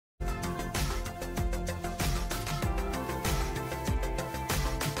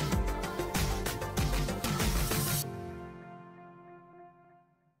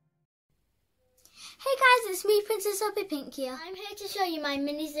Hey guys, it's me, Princess Sophie Pink here. I'm here to show you my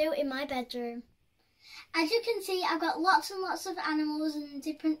mini zoo in my bedroom. As you can see, I've got lots and lots of animals and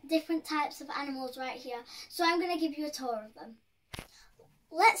different types of animals right here. So I'm going to give you a tour of them.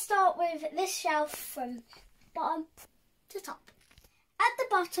 Let's start with this shelf from bottom to top. At the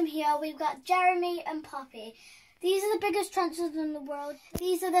bottom here, we've got Jeremy and Poppy. These are the biggest tarantulas in the world.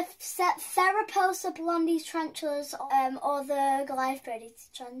 These are the Theraphosa blondie tarantulas, or the Goliath birdie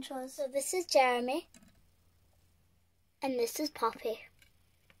tarantulas. So this is Jeremy, and this is Poppy.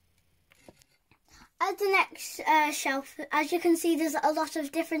 At the next shelf, as you can see, there's a lot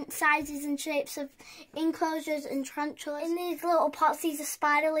of different sizes and shapes of enclosures and tarantulas. In these little pots, these are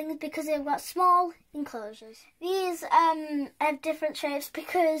spiderlings because they've got small enclosures. These have different shapes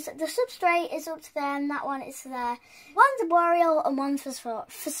because the substrate is up to there and that one is there. One's arboreal and one's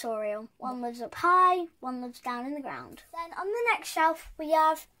fossorial. One lives up high, one lives down in the ground. Then on the next shelf, we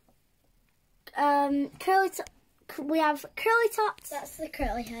have curly tops. That's the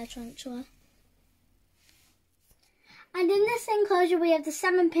curly hair tarantula. And in this enclosure, we have the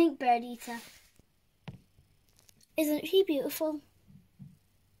salmon pink bird eater. Isn't she beautiful?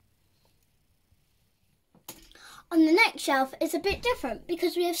 On the next shelf, it's a bit different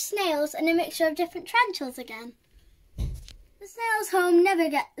because we have snails and a mixture of different tarantulas again. The snail's home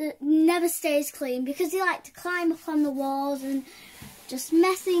never stays clean because they like to climb up on the walls and just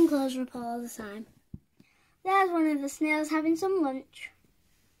mess the enclosure up all the time. There's one of the snails having some lunch.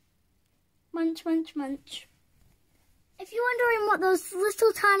 Munch, munch, munch. If you're wondering what those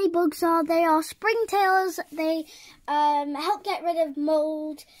little tiny bugs are, they are springtails. They help get rid of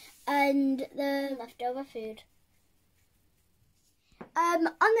mould and the leftover food. On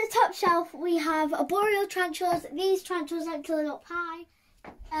the top shelf, we have arboreal tarantulas. These tarantulas like to live up high.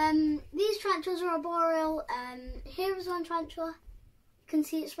 These tarantulas are arboreal. Here is one tarantula. You can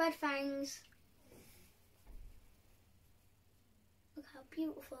see its red fangs. Look how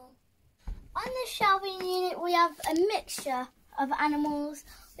beautiful. On this shelving unit, we have a mixture of animals.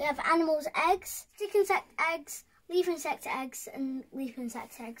 We have animals' eggs, stick insect eggs, leaf insect eggs, and leaf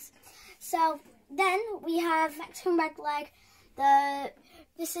insect eggs. So then we have Mexican redleg.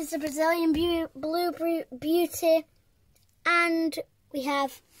 This is the Brazilian blue beauty, and we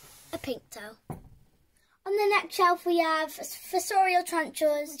have a pink toe. On the next shelf, we have fossorial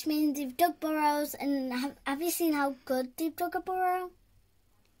tarantulas, which means they've dug burrows. And have you seen how good they've dug a burrow?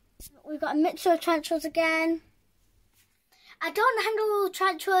 We've got a mixture of tarantulas again. I don't handle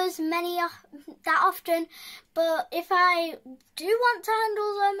tarantulas that often, but if I do want to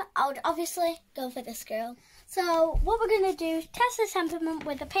handle them, I would obviously go for this girl. So what we're going to do is test her temperament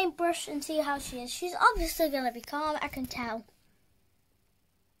with a paintbrush and see how she is. She's obviously going to be calm, I can tell.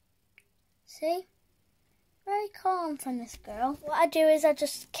 See? Very calm from this girl. What I do is I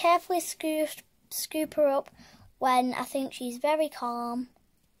just carefully scoop her up when I think she's very calm.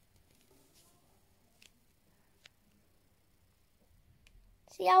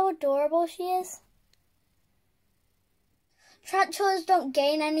 See how adorable she is? Tarantulas don't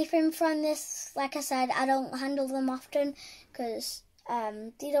gain anything from this. Like I said, I don't handle them often because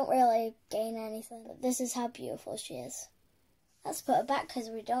they don't really gain anything. But this is how beautiful she is. Let's put her back because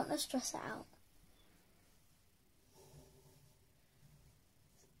we don't want to stress her out.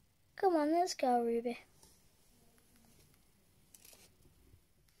 Come on, let's go, Ruby.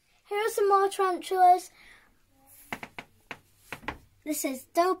 Here are some more tarantulas. This is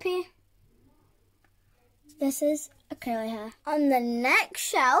Dopey. This is a curly hair. On the next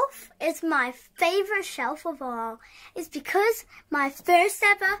shelf is my favourite shelf of all. It's because my first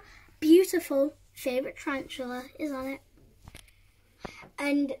ever beautiful favourite tarantula is on it.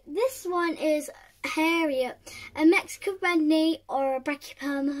 And this one is Harriet, a Mexican red knee or a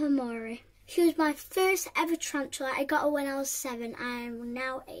Brachypelma humori. She was my first ever tarantula. I got her when I was 7. I am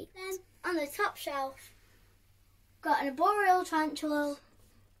now 8. Then on the top shelf, got an arboreal tarantula.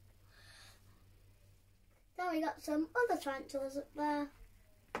 Then we got some other tarantulas up there.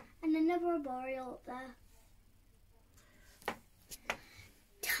 And another arboreal up there.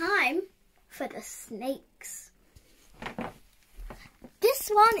 Time for the snakes. This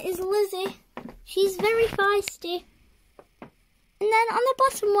one is Lizzie. She's very feisty. And then on the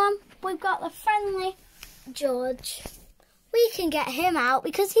bottom one, we've got the friendly George. We can get him out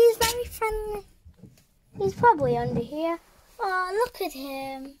because he's very friendly. He's probably under here. Oh, look at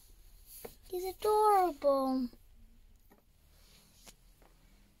him. He's adorable.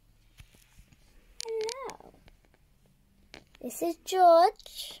 Hello. This is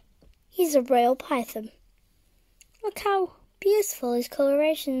George. He's a royal python. Look how beautiful his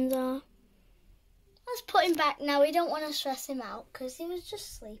colorations are. Let's put him back now. We don't want to stress him out because he was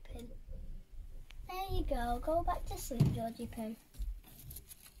just sleeping. There you go. Go back to sleep, Georgie Poo.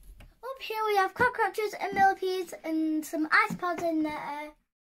 Up here we have cockroaches and millipedes and some isopods in there.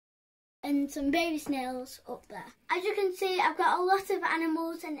 And some baby snails up there. As you can see, I've got a lot of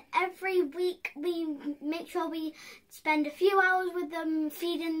animals, and every week we make sure we spend a few hours with them,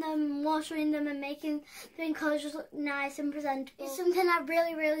 feeding them, watering them, and making their enclosures look nice and presentable. It's something I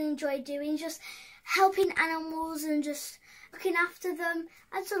really enjoy doing, just helping animals and just looking after them.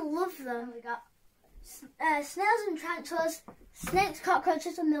 I just love them. We got snails and tarantulas, snakes,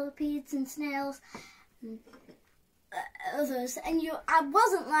 cockroaches and millipedes and snails. Others, and I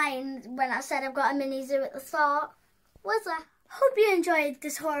wasn't lying when I said I've got a mini zoo at the start, was I? Hope you enjoyed the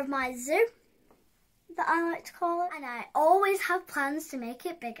tour of my zoo, that I like to call it, and I always have plans to make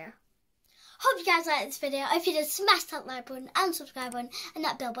it bigger. Hope you guys liked this video. If you did, smash that like button and subscribe button and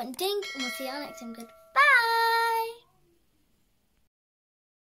that bell button ding, and we'll see you on next time. Goodbye.